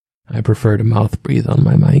I prefer to mouth breathe on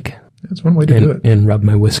my mic. That's one way to do it. And rub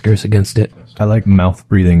my whiskers against it. I like mouth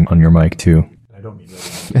breathing on your mic, too. I don't mean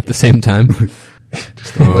that. At the same time.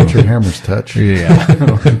 Just don't let your hammers touch. Yeah.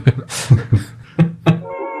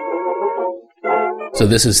 So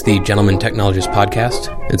this is the Gentleman Technologist Podcast.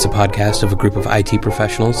 It's a podcast of a group of IT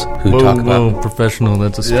professionals who talk about... professional,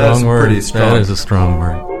 that's a strong word. Pretty strong. That is a strong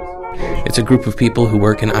word. It's a group of people who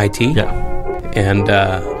work in IT. Yeah.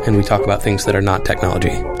 And we talk about things that are not technology.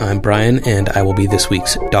 I'm Brian, and I will be this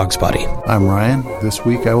week's Dog Spotty. I'm Ryan. This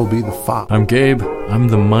week I will be the fop. I'm Gabe. I'm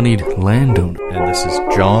the moneyed landowner. And this is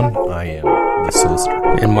John. I am the solicitor.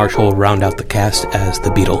 And Marshall will round out the cast as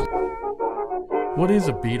the Beetle. What is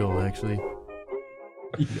a beetle, actually?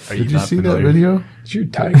 Did you see that video? Did your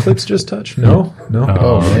tie clips just touch? No? No?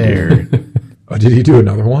 Oh, man. Oh, did he do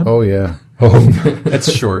another one? Oh, yeah. Oh,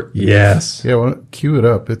 That's short. yes. Yeah, well, cue it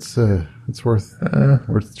up. It's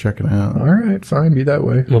worth checking out. All right, fine. Be that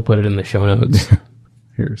way. We'll put it in the show notes.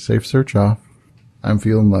 Here, safe search off. I'm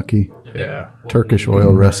feeling lucky. Yeah. Turkish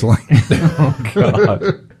oil wrestling. Oh,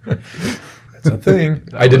 God. That's a thing.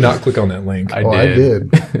 I did not click on that link. I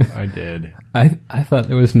did. I did. I thought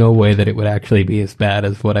there was no way that it would actually be as bad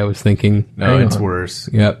as what I was thinking. No, Hang it's on. worse.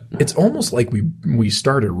 Yep. It's almost like we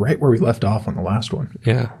started right where we left off on the last one.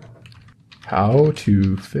 Yeah. How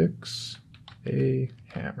to fix a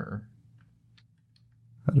hammer.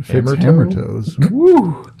 How to fix hammer toe? toes.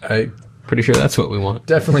 Woo! I Pretty sure that's what we want.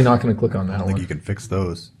 definitely not going to click on that I think one. you can fix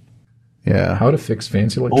those. Yeah. How to fix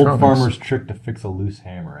fancy Old electronics. farmer's trick to fix a loose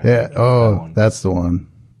hammer. I Yeah. think. Oh, That one. that's the one.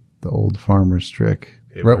 The old farmer's trick.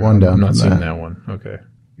 Okay, Write one down I'm not from seeing that. that one. Okay.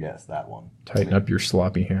 Yes, that one. Tighten up your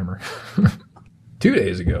sloppy hammer. 2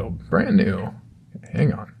 days ago. Brand new.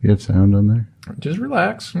 Hang on. You have sound on there? Just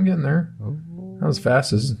relax. I'm getting there. Not as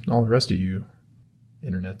fast as all the rest of you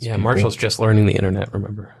internet. Yeah, Marshall's just learning the internet,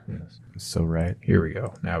 remember? So right. Here we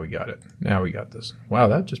go. Now we got it. Now we got this. Wow,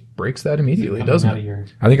 that just breaks that immediately, doesn't out it? of your-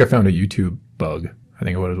 I think I found a YouTube bug. I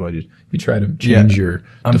think it was what you try to change your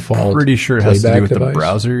I'm default pretty sure it has to playback do with device. the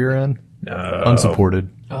browser you're in. No. Unsupported.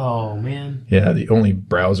 Oh, man. Yeah, the only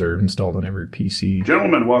browser installed on every PC.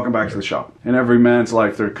 Gentlemen, welcome back to the shop. In every man's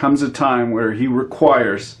life, there comes a time where he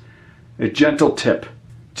requires a gentle tip.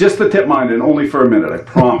 Just the tip, mind, and only for a minute, I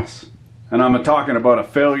promise. And I'm talking about a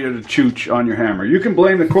failure to chooch on your hammer. You can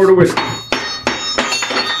blame the quart of whiskey.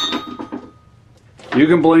 You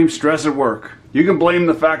can blame stress at work. You can blame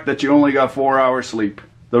the fact that you only got 4 hours sleep.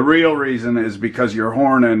 The real reason is because your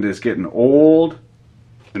horn end is getting old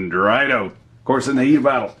and dried out. Of course, in the heat of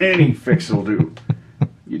battle, any fix will do.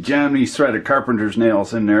 You jam these threaded carpenter's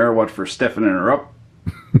nails in there, what for stiffening her up,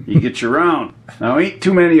 you get your round. Now, ain't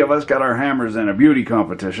too many of us got our hammers in a beauty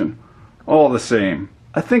competition. All the same,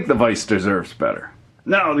 I think the vice deserves better.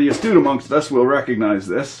 Now, the astute amongst us will recognize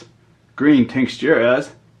this. Green tincture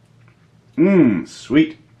as...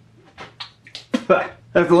 sweet.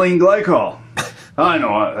 Ethylene glycol. I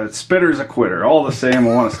know, a spitter's a quitter. All the same,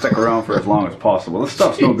 I want to stick around for as long as possible. This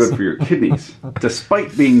stuff's no good for your kidneys.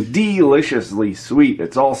 Despite being deliciously sweet,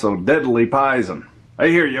 it's also deadly poison. I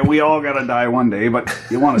hear you, we all gotta die one day, but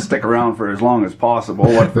you want to stick around for as long as possible.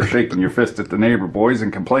 What for shaking your fist at the neighbor boys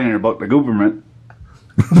and complaining about the government?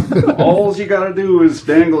 All you gotta do is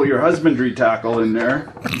dangle your husbandry tackle in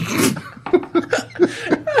there.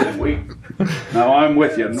 And wait. Now I'm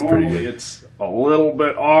with you. Normally it's a little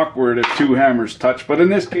bit awkward if two hammers touch, but in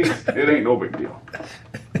this case, it ain't no big deal.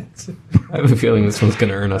 I have a feeling this one's going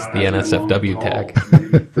to earn us the NSFW tag.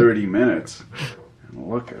 Maybe 30 minutes. And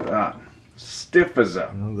look at that. Stiff as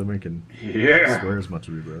a... Well, they're making Yeah. swear as much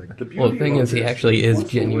as we like. Well, the thing is, he actually is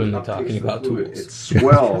genuinely talking about It tools.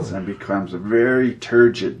 swells and becomes very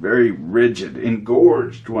turgid, very rigid,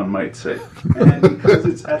 engorged, one might say. And because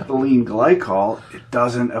it's ethylene glycol, it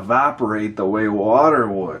doesn't evaporate the way water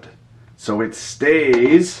would. So it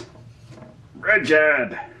stays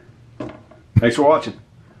rigid. Thanks for watching.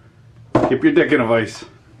 Keep your dick in a vice.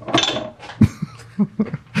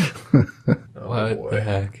 What the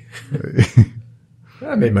heck?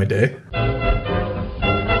 That made my day.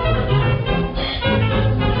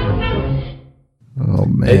 Oh,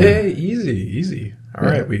 man. Hey, easy. All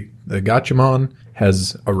right, the Gachamon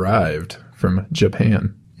has arrived from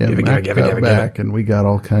Japan. Yeah, Give it, Mac give it, got back, and we got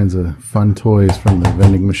all kinds of fun toys from the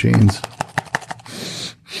vending machines.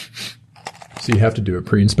 So you have to do a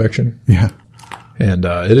pre-inspection, Yeah. and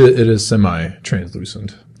it is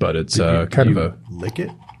semi-translucent, but it's kind of a... Lick it?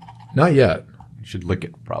 Not yet. You should lick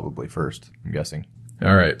it probably first, I'm guessing.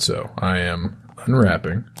 All right, so I am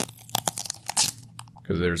unwrapping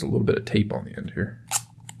because there's a little bit of tape on the end here.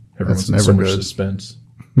 Everyone's in never so much good. suspense.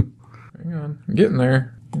 Hang on, I'm getting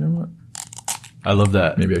there. You know what? I love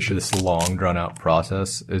that. Maybe I should. This long, drawn out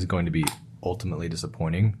process is going to be ultimately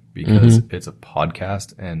disappointing because it's a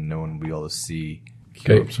podcast and no one will be able to see.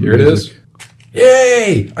 Okay, here it is.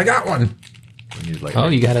 Yay! I got one. Oh,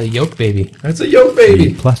 you got a yolk baby. That's a yolk The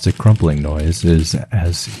baby. plastic crumpling noise is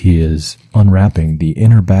as he is unwrapping the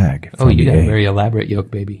inner bag. Oh, from you the got a egg. very elaborate yolk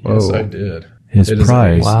baby. Yes, I did. His It is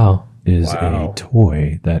prize Wow. is Wow. a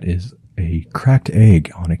toy that is a cracked egg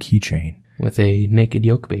on a keychain. With a naked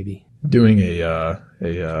yolk baby. Doing a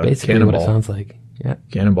Basically what it cannonball. sounds like. Yeah.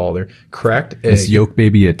 Cannonball there. Cracked egg. Is yolk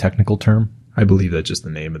baby a technical term? I believe that's just the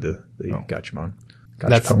name of the Gachapon.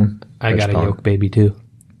 Gachapon. I got a Gachapon. yolk baby too.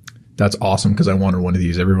 That's awesome because I wanted one of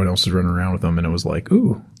these. Everyone else is running around with them, and it was like,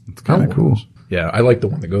 ooh, It's kind of cool. yeah. I like the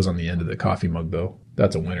one that goes on the end of the coffee mug, though.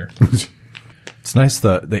 That's a winner. It's nice.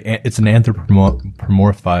 It's an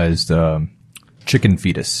anthropomorphized chicken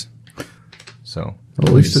fetus. So Well,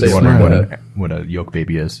 at least Say it's one or smiling. what? what a yolk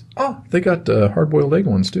baby is. Oh, they got hard-boiled egg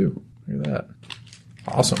ones too. Look at that.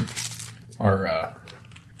 Awesome. Our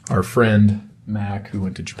friend Mac, who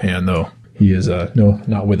went to Japan, though, he is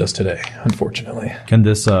not with us today, unfortunately. Can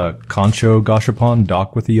this concho gashapon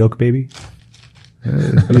dock with a yolk baby?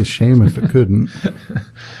 It'd be a shame if it couldn't.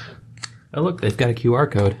 Oh, look, they've got a QR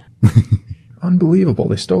code. Unbelievable.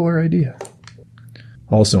 They stole our idea.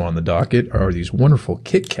 Also on the docket are these wonderful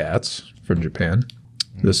Kit Kats from Japan.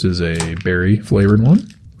 This is a berry flavored one.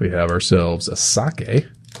 We have ourselves a sake.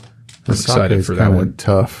 I'm excited for that kinda one.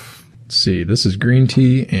 tough. Let's see. This is green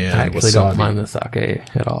tea and I actually wasabi. don't mind the sake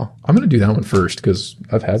at all. I'm going to do that one first because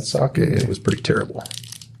I've had sake. It was pretty terrible.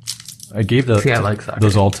 I gave See, I like sake.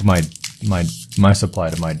 those all to my supply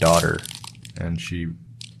to my daughter, and she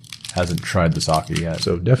hasn't tried the sake yet.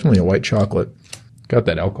 So definitely a white chocolate. Got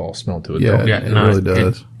that alcohol smell to it, Yeah. though. Yeah, It really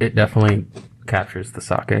does. It definitely captures the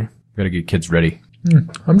sake. Gotta get kids ready.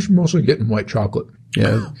 I'm just mostly getting white chocolate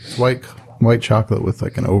Yeah, it's white chocolate with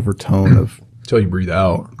like an overtone of until you breathe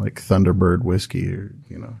out. like Thunderbird whiskey or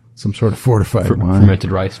some sort of fortified wine.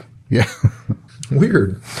 Fermented rice. Yeah,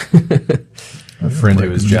 Weird. A friend who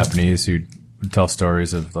was Japanese who would tell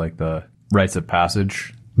stories of like the rites of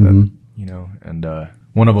passage, that, and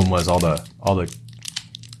one of them was all the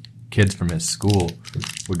kids from his school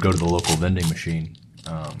would go to the local vending machine,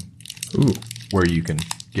 where you can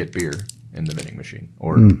get beer in the vending machine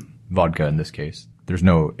or vodka in this case. There's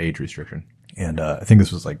no age restriction, and I think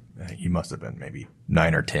this was like he must have been maybe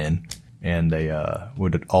 9 or 10, and they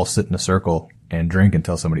would all sit in a circle and drink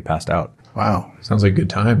until somebody passed out. wow. Sounds like a good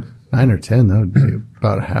time. 9 or 10, that would be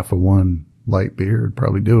about a half of one light beer. Would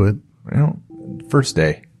probably do it. Well, first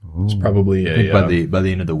day. It's probably I think a by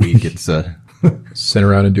the end of the week, it's sit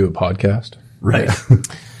around and do a podcast. right.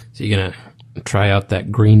 So you're going to try out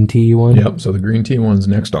that green tea one? Yep. So the green tea one's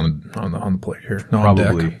next on the plate here. No, on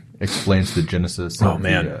Probably deck. explains the genesis. Oh of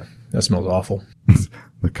man, the, that smells awful.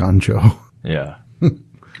 The concho. yeah.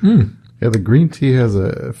 Yeah, the green tea has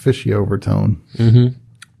a fishy overtone.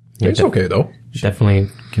 It's okay though. Definitely.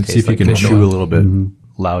 Can see tastes if you like can fish chew oil. a little bit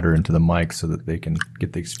louder into the mic so that they can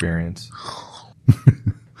get the experience.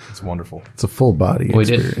 It's wonderful. It's a full body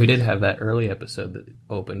experience. We did have that early episode that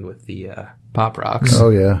opened with the Pop Rocks. Oh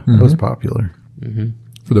yeah, that was popular.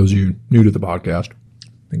 For those of you new to the podcast,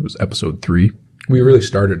 I think it was episode 3. We really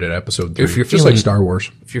started at episode 3. If you're just feeling- like Star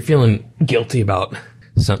Wars. If you're feeling guilty about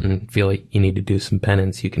something, feel like you need to do some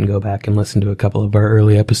penance, you can go back and listen to a couple of our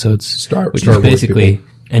early episodes. Star which Wars is basically people.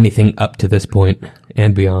 anything up to this point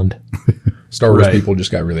and beyond. Star Wars Right. people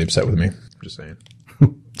just got really upset with me. Just saying.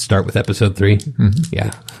 Start with episode 3.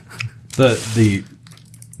 Yeah. The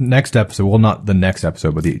next episode, well, not the next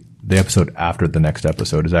episode, but the episode after the next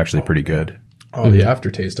episode is actually pretty good. Oh, the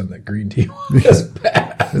aftertaste on that green tea. That's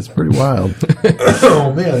bad. It's pretty wild.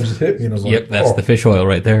 Oh man, it just hit me and I was like, Yep, that's the fish oil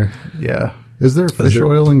right there. Yeah. Is there fish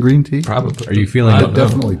oil in green tea? Probably. Are you feeling I don't know.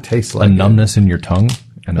 Definitely tastes a like it. numbness in your tongue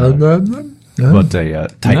and but a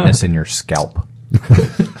tightness in your scalp?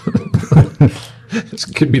 This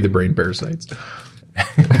could be the brain parasites.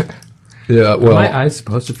 Yeah, well, Are my eyes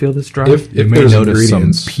supposed to feel this dry? if You may there's notice some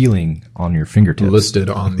ingredients peeling on your fingertips. listed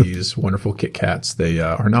on these wonderful Kit Kats, they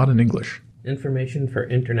are not in English. Information for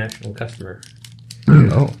international customer.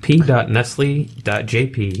 Oh,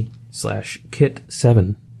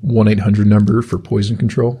 p.nestle.jp/kit7. 1-800 number for poison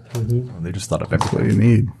control. they just thought of That's what everything.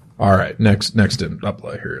 you need. All right, next up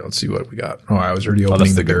here. Let's see what we got. Oh, I was already Oh, opening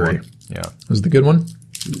that's the the good berry. one. Yeah. This is the good one.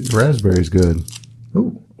 Raspberry's good.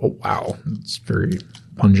 Ooh. Oh, wow. It's very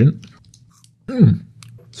pungent.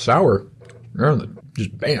 Sour.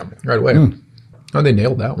 Just bam, right away. Oh, they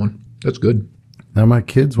nailed that one. That's good. Now my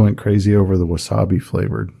kids went crazy over the wasabi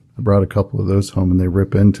flavored. I brought a couple of those home and they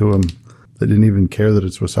rip into them. They didn't even care that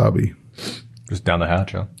it's wasabi. Just down the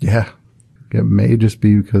hatch, huh? Yeah. It may just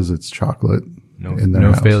be because it's chocolate. No, in their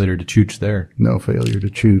no house. failure to chooch there. No failure to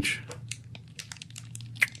chooch.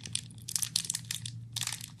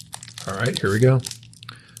 All right, here we go.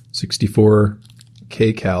 64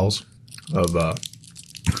 kcals of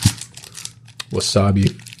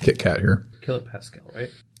wasabi Kit Kat here. Kilopascal, right?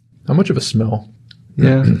 How much of a smell?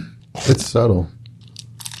 Yeah, it's subtle.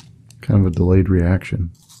 Kind of a delayed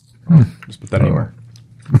reaction. Just put that anywhere.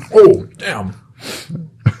 Oh, damn.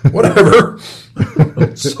 Whatever.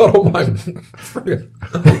 Subtle my friggin'.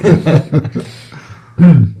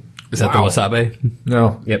 Is that the wasabi?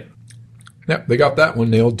 No. Yep. Yep, they got that one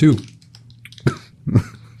nailed too.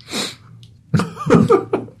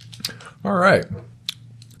 All right.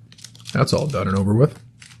 That's all done and over with.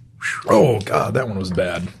 Oh, God, that one was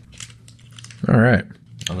bad. All right.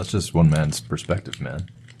 Oh, that's just one man's perspective, man.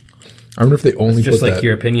 I wonder if they only Just put like that.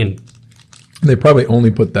 your opinion. They probably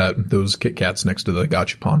only put those Kit Kats next to the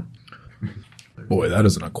gachapon. Boy, that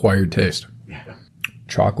is an acquired taste.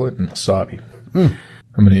 Chocolate and wasabi.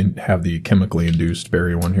 I'm going to have the chemically induced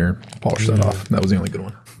berry one here. Polish that off. That was the only good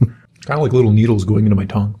one. Kind of like little needles going into my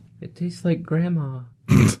tongue. It tastes like grandma.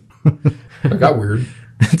 That got weird.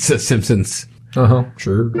 It's a Simpsons. Uh-huh.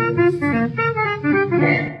 Sure.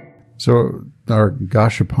 So our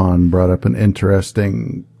gashapon brought up an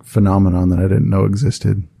interesting phenomenon that I didn't know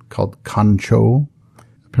existed called concho.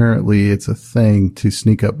 Apparently it's a thing to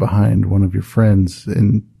sneak up behind one of your friends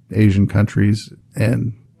in Asian countries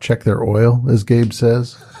and check their oil, as Gabe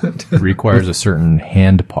says. It requires a certain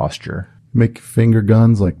hand posture. Make finger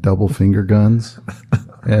guns, like double finger guns.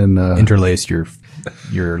 And Interlace your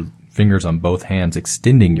fingers on both hands,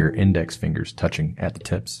 extending your index fingers, touching at the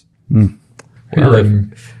tips. Well,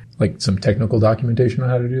 and, like some technical documentation on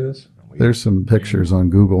how to do this? there's some pictures on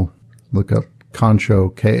Google. Look up concho,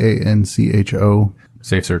 Kancho.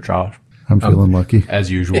 Safe search off, I'm feeling lucky. as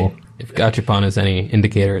usual. If gachapon is any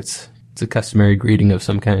indicator, it's a customary greeting of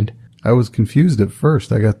some kind. I was confused at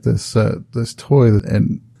first. I got this toy,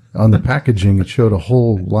 and on the packaging, it showed a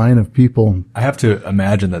whole line of people. I have to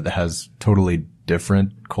imagine that has totally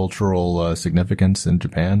different cultural significance in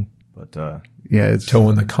Japan. But Yeah, it's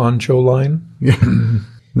Toeing the concho line?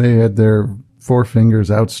 they had their forefingers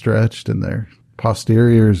outstretched and their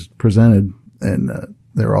posteriors presented, and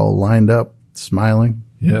they're all lined up, smiling.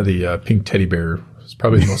 Yeah, the pink teddy bear is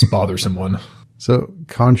probably the most bothersome one. So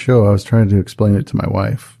concho, I was trying to explain it to my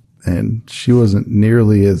wife, and she wasn't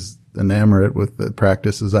nearly as enamored with the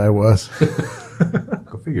practice as I was.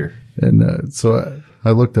 go figure. And so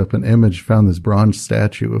I looked up an image, found this bronze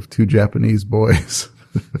statue of two Japanese boys,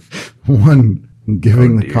 one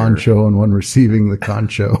giving the concho and one receiving the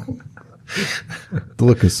concho. The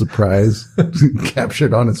look of surprise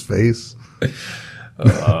captured on his face.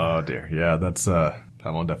 Oh dear, yeah, that's that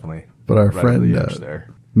one definitely. But our right to friend the edge there.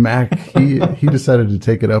 Mac, he decided to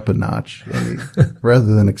take it up a notch, and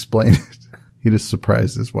rather than explain it, he just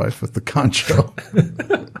surprised his wife with the concho.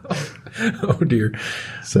 Oh, dear.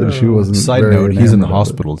 Said she wasn't. Side very note: he's in the enamored of it.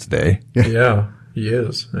 hospital today. Yeah, he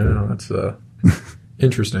is. Yeah, that's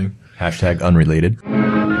interesting. Hashtag unrelated.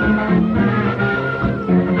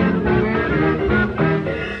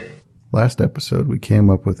 Last episode, we came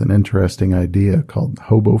up with an interesting idea called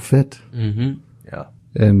HoboFit, Yeah.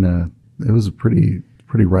 and it was a pretty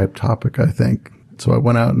ripe topic, I think. So I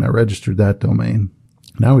went out and I registered that domain.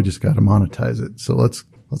 Now we just got to monetize it. So let's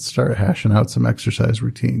start hashing out some exercise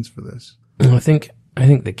routines for this. I think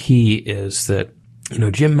the key is that,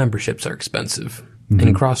 gym memberships are expensive,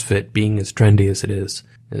 and CrossFit, being as trendy as it is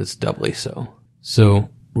doubly so. So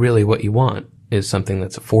really what you want is something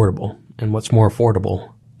that's affordable. And what's more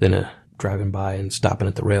affordable than driving by and stopping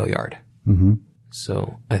at the rail yard? Mm-hmm.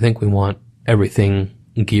 So I think we want everything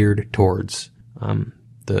geared towards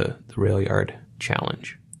the rail yard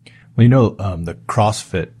challenge. Well, the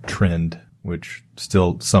CrossFit trend, which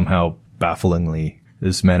still somehow bafflingly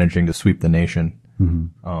is managing to sweep the nation.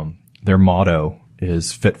 Their motto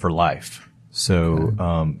is "Fit for Life." So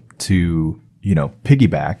to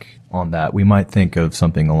piggyback on that, we might think of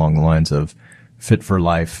something along the lines of "Fit for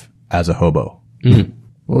Life as a hobo."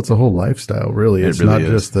 Well, it's a whole lifestyle, really. It's really not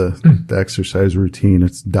is. just the exercise routine.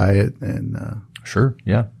 It's diet and Sure,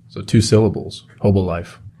 yeah. So 2 syllables. Hobo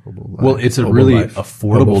life. Well, it's a Hobo really life.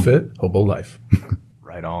 affordable. Hobo fit. Hobo life.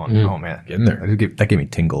 Right on. Oh man, Get in there. That gave me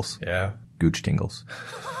tingles. Yeah. Gooch tingles.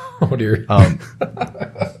 Oh, dear.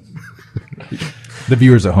 The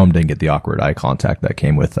viewers at home didn't get the awkward eye contact that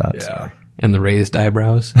came with that. Yeah. And the raised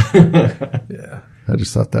eyebrows. Yeah. I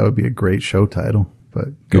just thought that would be a great show title. But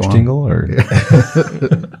go Gooch on. tingle or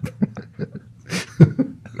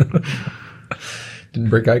Didn't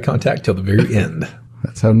break eye contact till the very end.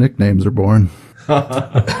 That's how nicknames are born.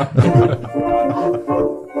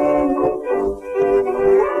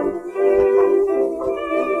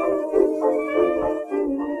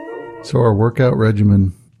 So our workout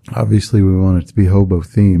regimen, obviously we want it to be hobo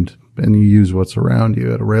themed, and you use what's around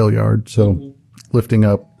you at a rail yard. So lifting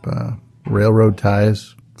up railroad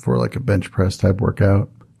ties for like a bench press type workout,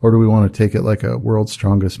 or do we want to take it like a world's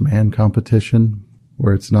strongest man competition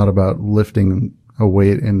where it's not about lifting a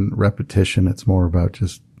weight in repetition, it's more about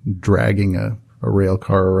just dragging a rail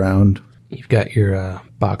car around? You've got your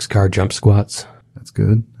boxcar jump squats. That's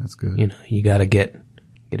good. That's good. You know, you got to get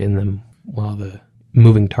in them while the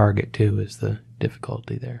moving target too is the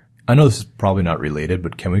difficulty there. I know this is probably not related,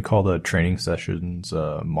 but can we call the training sessions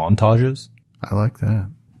montages? I like that.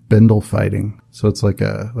 Bindle fighting. So it's like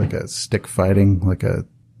a stick fighting, like a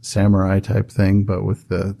samurai type thing, but with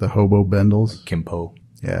the hobo bindles. Kimpo.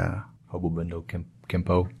 Yeah. Hobo bindle,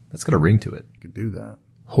 Kimpo. That's got a ring to it. You could do that.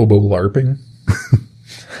 Hobo LARPing.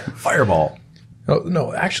 Fireball. Oh,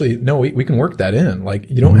 no, actually, no, we can work that in. Like,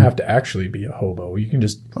 you don't have to actually be a hobo. You can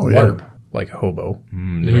just LARP like a hobo.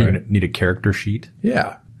 Then you're going to need a character sheet.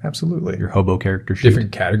 Yeah, absolutely. Your hobo character sheet.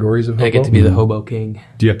 Different categories of hobo. I get to be the hobo king.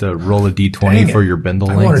 Do you have to roll a d20 for your bindle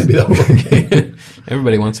I length? wanted to be the hobo king.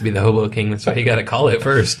 Everybody wants to be the hobo king. That's why you got to call it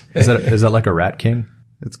first. Is that like a rat king?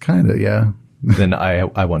 It's kind of, yeah. Then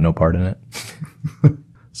I want no part in it.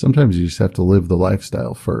 Sometimes you just have to live the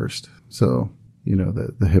lifestyle first. So, you know,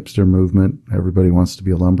 the hipster movement, everybody wants to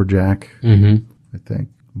be a lumberjack. Mm-hmm. I think,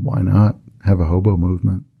 why not have a hobo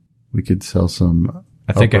movement? We could sell some.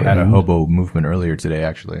 I think I had a upper-end. hobo movement earlier today,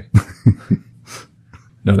 actually.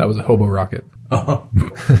 No, that was a hobo rocket. Oh.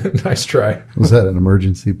 Nice try. Was that an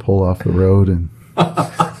emergency pull off the road? And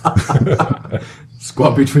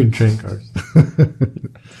Squat between train cars.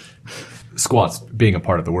 Squats being a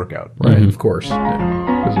part of the workout. Right, of course.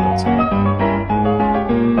 Yeah.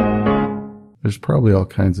 there's probably all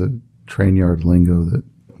kinds of train yard lingo that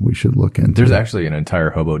we should look into. There's actually an entire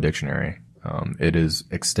hobo dictionary. It is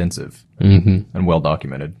extensive and well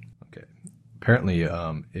documented. Okay. Apparently,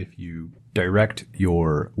 if you direct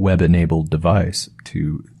your web-enabled device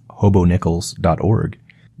to hobonickels.org,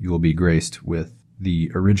 you will be graced with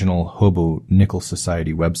the original Hobo Nickel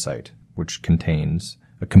Society website, which contains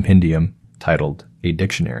a compendium titled A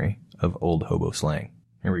Dictionary of Old Hobo Slang.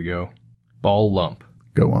 Here we go. Ball lump.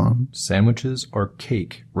 Go on. Sandwiches or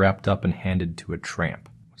cake wrapped up and handed to a tramp.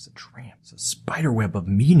 What's a tramp? It's a spider web of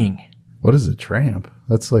meaning. What is a tramp?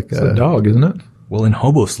 That's like It's a dog, isn't it? Well, in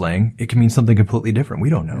hobo slang, it can mean something completely different.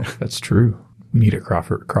 We don't know. That's true. We need a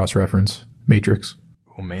cross-reference matrix.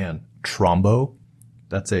 Oh, man. Trombo?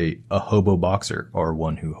 That's a hobo boxer, or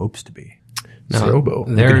one who hopes to be. Now, Robo.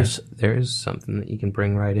 there's something that you can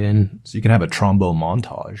bring right in. So you can have a trombo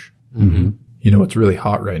montage. You know what's really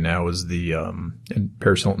hot right now is the, and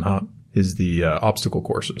Paris Hilton hot, is the obstacle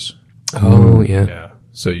courses. Oh, yeah. Yeah.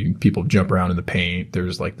 So people jump around in the paint.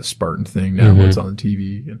 There's like the Spartan thing now. It's on the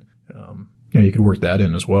TV. And you could work that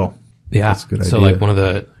in as well. Yeah. That's a good So idea.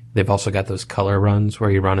 like they've also got those color runs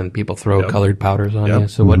where you run and people throw Yep. colored powders on Yep. you.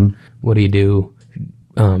 So what do you do?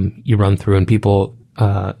 You run through and people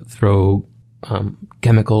throw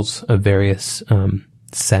chemicals of various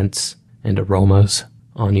scents and aromas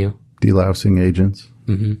on you. delousing agents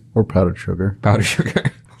or powdered sugar. Powdered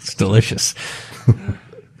sugar. It's delicious.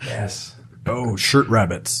 Yes. Oh, shirt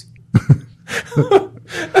rabbits.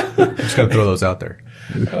 Just gotta throw those out there.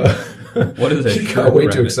 What is it? Got way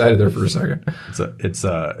too excited there for a second. It's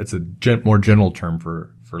a more general term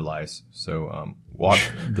for lice. So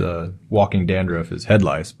the walking dandruff is head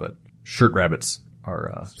lice, but shirt rabbits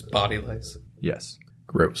are Body lice. yes.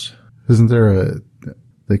 Gross. Isn't there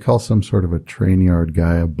they call some sort of a train yard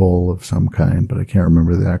guy a bull of some kind, but I can't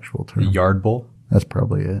remember the actual term. Yard bull. That's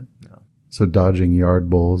probably it. So dodging yard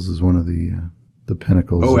bulls is one of the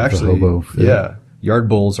pinnacles Oh, of actually, the hobo fit. yeah. Yard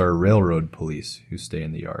bulls are railroad police who stay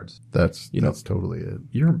in the yards. That's totally it.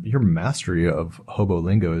 Your mastery of hobo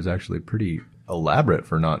lingo is actually pretty elaborate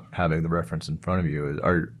for not having the reference in front of you.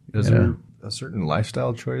 Is there a certain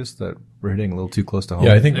lifestyle choice that we're hitting a little too close to home?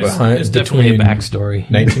 Yeah, I think There's definitely a between backstory.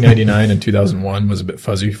 1999 and 2001 was a bit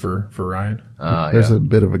fuzzy for Ryan. There's a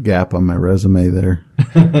bit of a gap on my resume there.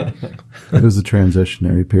 It was a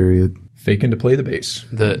transitionary period. Faking to play the bass.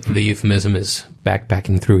 The euphemism is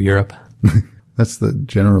backpacking through Europe. That's the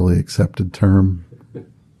generally accepted term.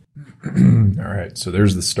 All right, so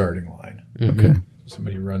there's the starting line. Okay.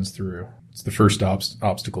 Somebody runs through. It's the first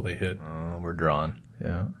obstacle they hit. We're drawn.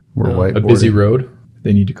 Yeah. We're whiteboarding. A busy road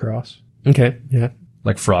they need to cross. Okay. Yeah.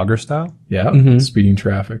 Like Frogger style? Yeah. Speeding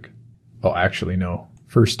traffic. Oh, actually, no.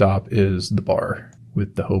 First stop is the bar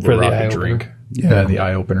with the hobo For the rocket eye-opener. drink. Yeah. The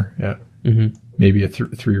eye opener. Yeah. maybe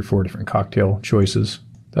 3 or 4 different cocktail choices.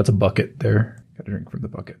 That's a bucket there. Got to drink from the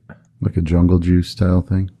bucket. Like a jungle juice style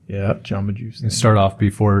thing. Yeah, Jamba Juice. You start off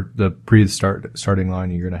before the starting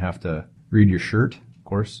line. You're going to have to read your shirt, of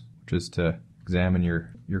course, which is to examine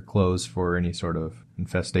your clothes for any sort of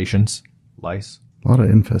infestations, lice. A lot of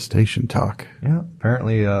infestation talk. Yeah,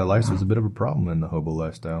 apparently lice is a bit of a problem in the hobo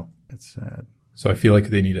lifestyle. It's sad. So I feel like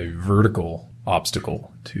they need a vertical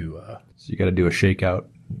obstacle to... So you got to do a shakeout.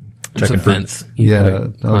 It's a fence. You Yeah, gotta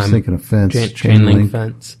I was climb thinking of fence, chain link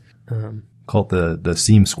fence. Call it the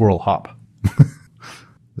seam squirrel hop.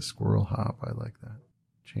 The squirrel hop. I like that.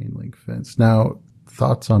 Chain link fence. Now,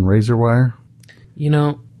 thoughts on razor wire? You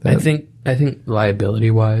know, I think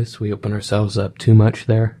liability wise, we open ourselves up too much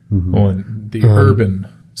there. Well, in the urban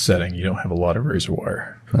setting, you don't have a lot of razor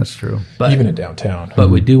wire. That's true. But Even in downtown. but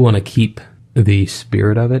we do want to keep the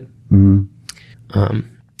spirit of it.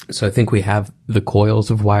 So I think we have the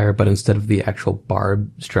coils of wire, but instead of the actual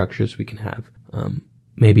barb structures, we can have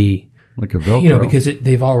maybe, Like a Velcro. you know, because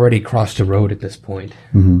they've already crossed a road at this point.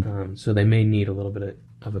 So they may need a little bit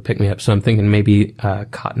of a pick-me-up. So I'm thinking maybe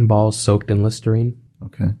cotton balls soaked in Listerine.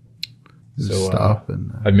 Okay. So Stop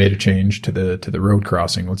and... I've made a change to the road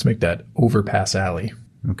crossing. Let's make that overpass alley.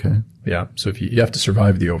 okay. Yeah. So if you have to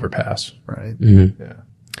survive the overpass. Right.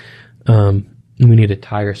 Yeah. We need a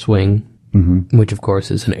tire swing, which of course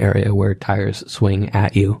is an area where tires swing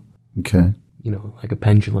at you, Okay. you know, like a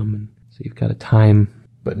pendulum. And so you've got to time.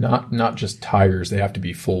 But not just tires. They have to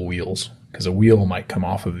be full wheels because a wheel might come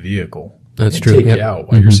off of a vehicle. That's and true. Take Yep. you out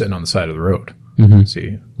while you're sitting on the side of the road.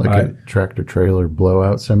 See, Like a tractor trailer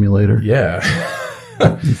blowout simulator. yeah.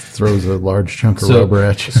 Throws a large chunk of rubber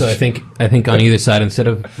at you. So I think on either side, instead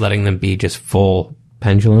of letting them be just full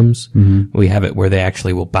pendulums, we have it where they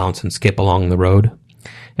actually will bounce and skip along the road,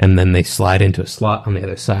 and then they slide into a slot on the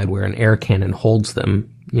other side where an air cannon holds them,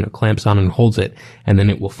 you know, clamps on and holds it, and then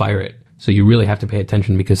it will fire it. So you really have to pay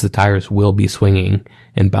attention because the tires will be swinging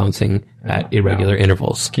and bouncing at irregular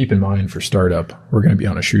intervals. Keep in mind for startup, we're going to be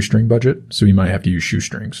on a shoestring budget, so we might have to use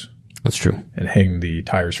shoestrings That's true. and hang the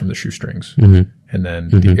tires from the shoestrings. And then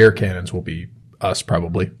the air cannons will be us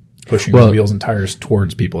probably pushing the wheels and tires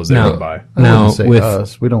towards people as they Now- run by. I Now, wouldn't say with-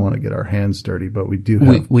 us. We don't want to get our hands dirty, but we do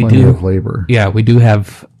have we plenty do. of labor. Yeah, we do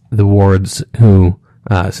have the wards who,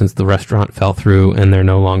 since the restaurant fell through and they're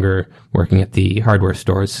no longer working at the hardware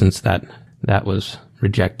stores since that was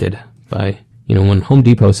rejected by, you know, when Home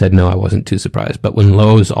Depot said no, I wasn't too surprised. But when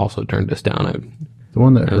Lowe's also turned us down, I The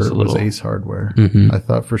one that was hurt a was little- Ace Hardware. I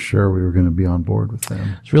thought for sure we were going to be on board with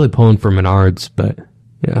them. was really pulling for Menards, but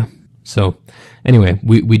yeah. So anyway,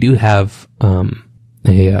 we do have a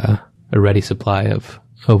ready supply of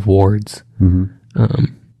wards.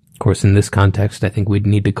 Of course, in this context, I think we'd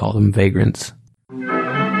need to call them vagrants.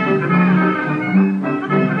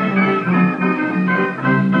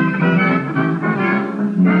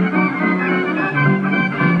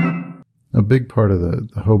 A big part of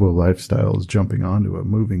the hobo lifestyle is jumping onto a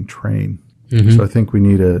moving train. So I think we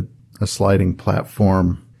need a sliding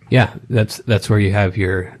platform. Yeah, that's where you have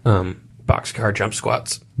your boxcar jump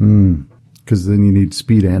squats. Because then you need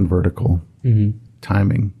speed and vertical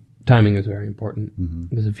timing. Timing is very important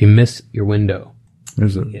because if you miss your window,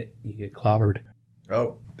 There's a you get clobbered.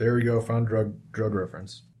 Oh, there we go. Found drug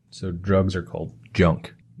reference. So drugs are called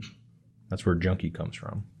junk. That's where junkie comes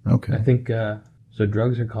from. okay. I think so.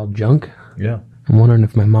 Drugs are called junk. Yeah. I'm wondering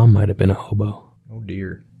if my mom might have been a hobo. Oh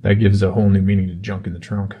dear. That gives a whole new meaning to junk in the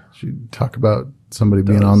trunk. Should talk about somebody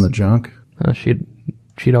being on the junk.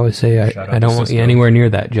 She'd always say, Shout out I don't to want you Cisco. anywhere near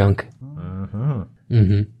that junk.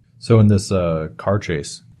 So in this car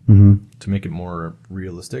chase, to make it more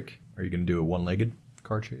realistic, are you going to do a one-legged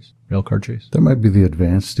car chase? Real car chase? There might be the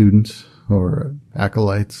advanced students or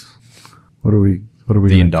acolytes. What are we? The gonna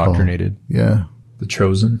call? indoctrinated. Yeah, The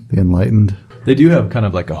chosen. the enlightened. They do have kind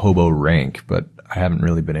of like a hobo rank, but I haven't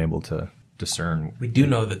really been able to discern. We do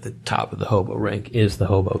know that the top of the hobo rank is the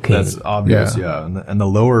hobo king. That's obvious, Yeah. yeah. And the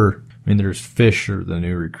lower, I mean, there's fish or the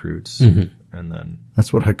new recruits, and then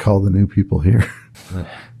That's what I call the new people here.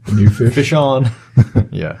 The new fish. fish on.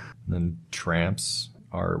 Yeah. And then tramps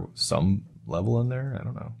are some level in there. I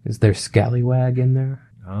don't know. Is there scallywag in there?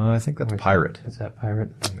 I think that's pirate. Is that pirate?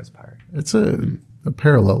 I think that's pirate. It's a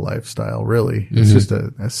parallel lifestyle, really. It's just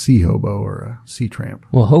a sea hobo or a sea tramp,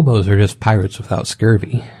 Well, hobos are just pirates without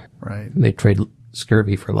scurvy. right? They trade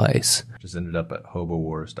scurvy for lice. Just ended up at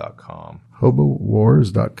hobowars.com.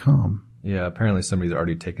 HoboWars.com. Yeah, apparently somebody's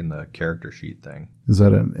already taken the character sheet thing. Is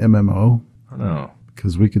that an MMO? I don't know.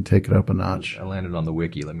 Because we could take it up a notch. I landed on the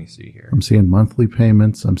wiki. Let me see here. I'm seeing monthly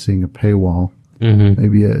payments. I'm seeing a paywall.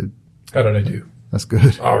 Maybe a How did I do? That's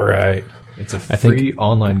good. All right. It's a free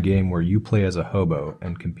online game where you play as a hobo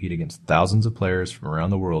and compete against thousands of players from around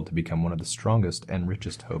the world to become one of the strongest and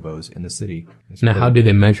richest hobos in the city. It's Now, for how do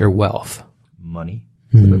they measure wealth? money?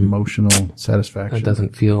 It's an emotional satisfaction. That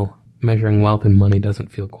doesn't feel, measuring wealth in money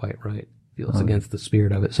doesn't feel quite right. Feels against the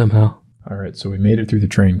spirit of it somehow. All right. So we made it through the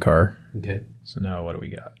train car. Okay. So now what do we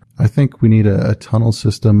got? I think we need a tunnel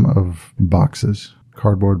system of boxes,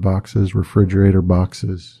 cardboard boxes, refrigerator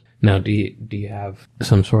boxes. Now, do you have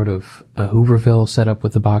some sort of a Hooverville set up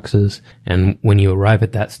with the boxes? And when you arrive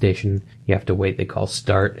at that station, you have to wait. They call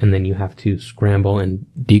start, and then you have to scramble and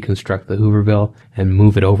deconstruct the Hooverville and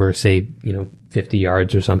move it over, say, 50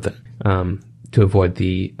 yards or something, to avoid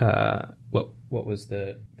the what was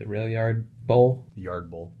the rail yard bowl? The yard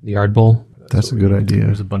bowl. The yard bowl. That's a good idea.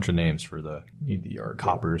 There's a bunch of names for the Need the yard.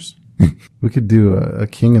 coppers. We could do a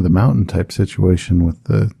King of the Mountain type situation with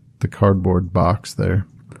the cardboard box there.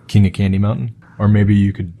 King of Candy Mountain. Or maybe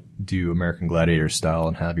you could do American Gladiator style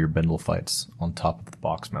and have your Bendel fights on top of the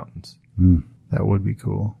box mountains. That would be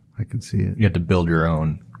cool. I can see it. You have to build your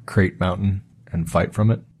own crate mountain and fight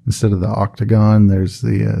from it. Instead of the octagon, there's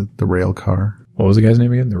the rail car. What was the guy's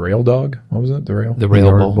name again? The Rail Dog? What was it? The Rail? The rail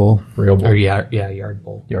Yard bowl. Rail Bowl. Or yard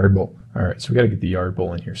bowl. Yard Bowl. All right. So we got to get the Yard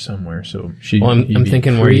Bowl in here somewhere. So Well, I'm he'd be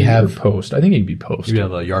thinking where pre you have- or post. I think he'd be post. You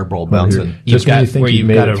have a yard bowl bouncing. Just when you think where you you've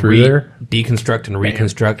made got it to through there. deconstruct and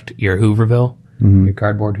reconstruct your Hooverville, your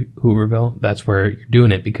cardboard Hooverville. That's where you're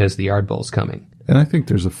doing it because the yard bowl's coming. And I think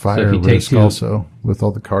there's a fire if you take risk two- also with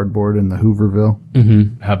all the cardboard in the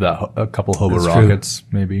Hooverville. Have that a couple hobo That's true. rockets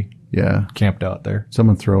maybe Yeah. camped out there.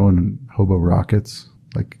 Someone throwing hobo rockets,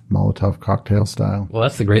 like Molotov cocktail style. Well,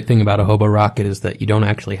 that's the great thing about a hobo rocket is that you don't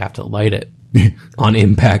actually have to light it. On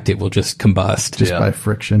impact, it will just combust. Just by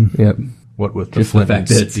friction. Yep. What with the Just the flint and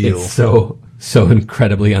fact that steel? it's so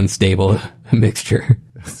incredibly unstable a mixture.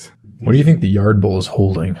 What do you think the Yard Bowl is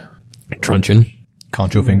holding? Truncheon.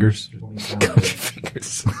 Concho fingers.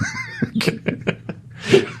 Fingers.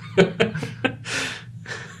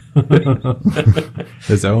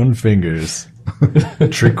 His own fingers.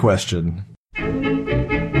 Trick question.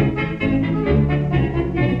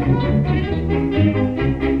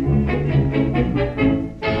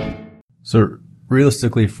 So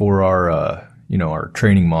realistically, for our our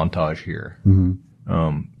training montage here,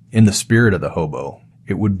 in the spirit of the hobo,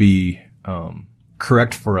 it would be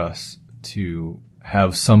correct for us to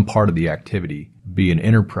have some part of the activity be an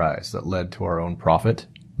enterprise that led to our own profit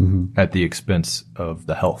at the expense of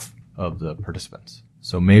the health of the participants.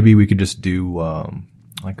 So maybe we could just do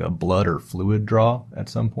like a blood or fluid draw at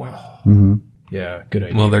some point. Yeah, good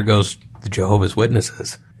idea. Well, there goes the Jehovah's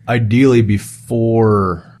Witnesses. Ideally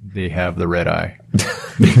before they have the red eye.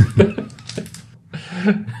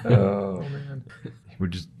 Oh man,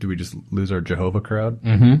 Do we just lose our Jehovah crowd? I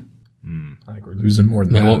think we're losing more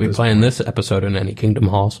than They that. won't at be this playing point. this episode in any Kingdom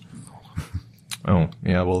Halls. Oh,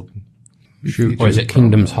 yeah, well, Or is it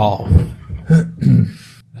Kingdom's Hall?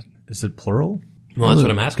 is it plural? Well, that's what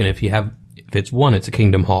I'm asking. If it's one, it's a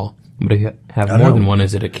Kingdom Hall. But if you have more know. than one,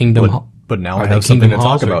 is it a Kingdom Hall? But now Are I they have something to Kingdom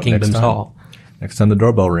Halls talk or about Kingdom's next time. Hall? Next time the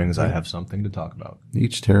doorbell rings, I have something to talk about.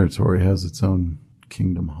 Each territory has its own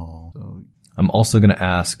kingdom hall. So I'm also going to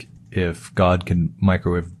ask if God can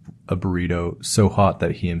microwave a burrito so hot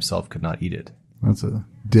that he himself could not eat it. that's a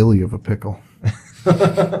dilly of a pickle.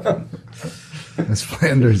 As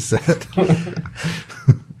Flanders said.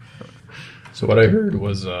 So what I heard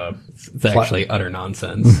was It's actually utter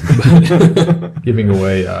nonsense. giving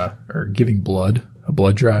away or giving blood, a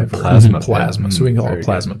blood drive, or Plasma pit. plasma. So we can call it Very a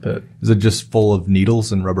plasma pit. Is it just full of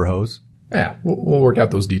needles and rubber hose? Yeah, we'll work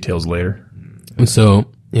out those details later. And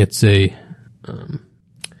so it's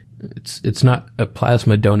it's not a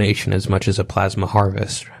plasma donation as much as a plasma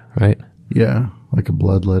harvest, right? Yeah, like a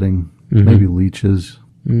bloodletting, maybe leeches.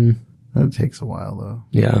 That takes a while, though.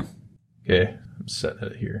 Yeah. Okay, I'm setting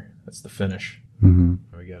it here. That's the finish. We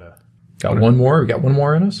got one more. We got one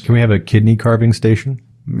more in us. Can we have a kidney carving station?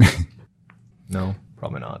 No,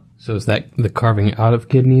 probably not. So is that the carving out of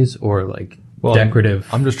kidneys or like decorative?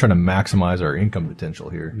 I'm just trying to maximize our income potential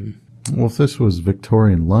here. Well, if this was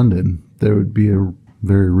Victorian London, there would be a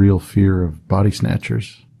very real fear of body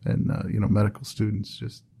snatchers and, medical students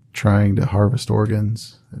just trying to harvest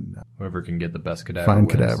organs and Whoever can get the best cadaver find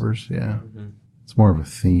wins. cadavers. Yeah. It's more of a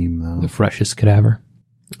theme, though. The freshest cadaver.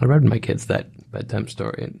 I read my kids that bedtime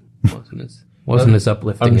story and wasn't as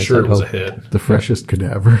uplifting I'm as sure I'd it was a hoped. hit. The freshest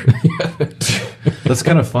cadaver. That's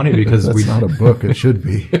kind of funny because That's not a book. It should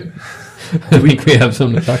be. I think we have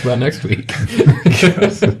something to talk about next week.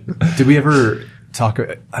 did we ever talk?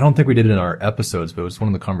 I don't think we did it in our episodes, but it was one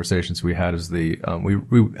of the conversations we had. Is we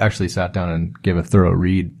actually sat down and gave a thorough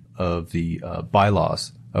read of the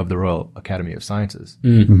bylaws of the Royal Academy of Sciences.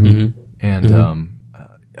 And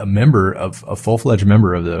a full-fledged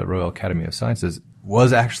member of the Royal Academy of Sciences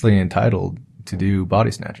was actually entitled to do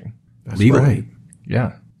body snatching legally. right.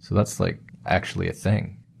 Yeah. So that's like actually a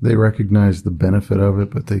thing. They recognized the benefit of it,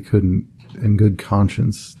 but they couldn't, in good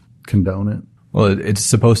conscience, condone it. Well, it's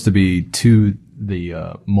supposed to be to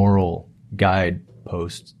the moral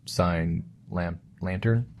guidepost sign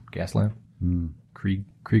lantern, gas lamp,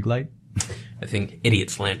 Krieg light. I think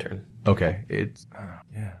idiot's lantern. Okay, it's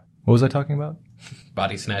yeah. What was I talking about?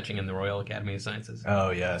 Body snatching in the Royal Academy of Sciences. Oh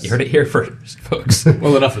yes, You heard it here first, folks.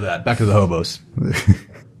 Well, enough of that. Back to the hobos.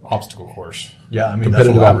 Obstacle course. Yeah, I mean that's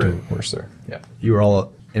Competitive elaborate. obstacle course there. Yeah, you were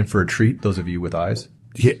all in for a treat. Those of you with eyes.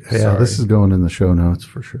 Yeah, Sorry. this is going in the show notes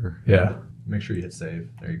for sure. Yeah. Make sure you hit save.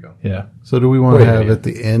 There you go. Yeah. So do we want to Great have idea. at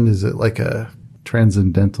the end, is it like a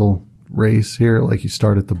transcendental race here? Like you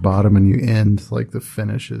start at the bottom and you end, like the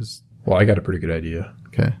finish is, Well, I got a pretty good idea.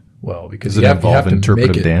 okay. Well, because Does it you have involve to interpretive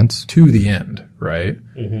make it dance? to the end, right?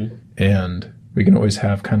 And we can always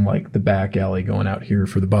have kind of like the back alley going out here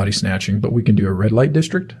for the body snatching, but we can do a red light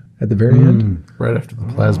district at the very end, Right after the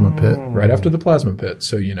plasma pit. right after the plasma pit.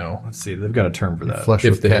 So, Let's see. They've got a term for that. Flush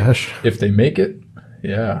if with cash. if they make it,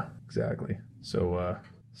 yeah, exactly. So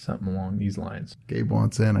something along these lines. Gabe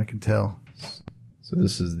wants in, I can tell. So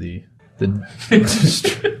this is the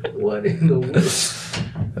What in the world?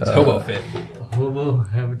 HoboFit. Hobo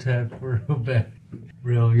Habitat for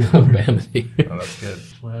Real Young Vanity. Oh, that's good.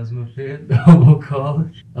 Plasma Fit, Hobo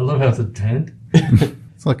College. I love how it's a tent.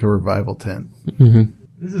 It's like a revival tent.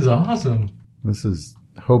 This is awesome. This is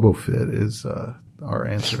HoboFit is our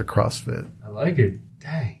answer to CrossFit. I like it.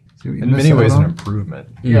 Dang. See what you In missed many out ways, on? an improvement.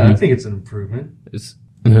 Yeah, I think it's an improvement.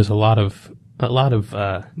 There's a lot of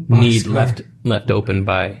need left open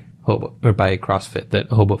by by CrossFit that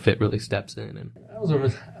HoboFit really steps in. And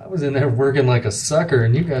I was in there working like a sucker,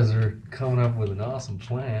 and you guys are coming up with an awesome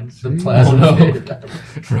plan. The plasma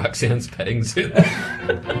fit. Roxanne's petting zoo.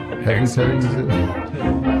 Petting settings.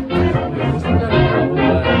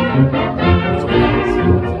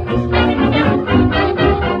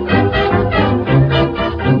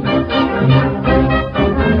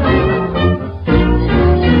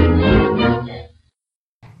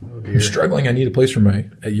 I'm struggling. I need a place for my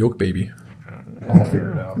yolk baby. I'll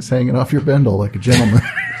figure it out. It's hanging off your bendel like a gentleman.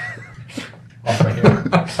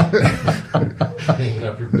 Hanging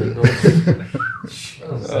up your bindle. That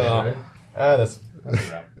was sad, right? That's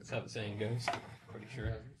That's how the saying goes. Pretty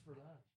sure.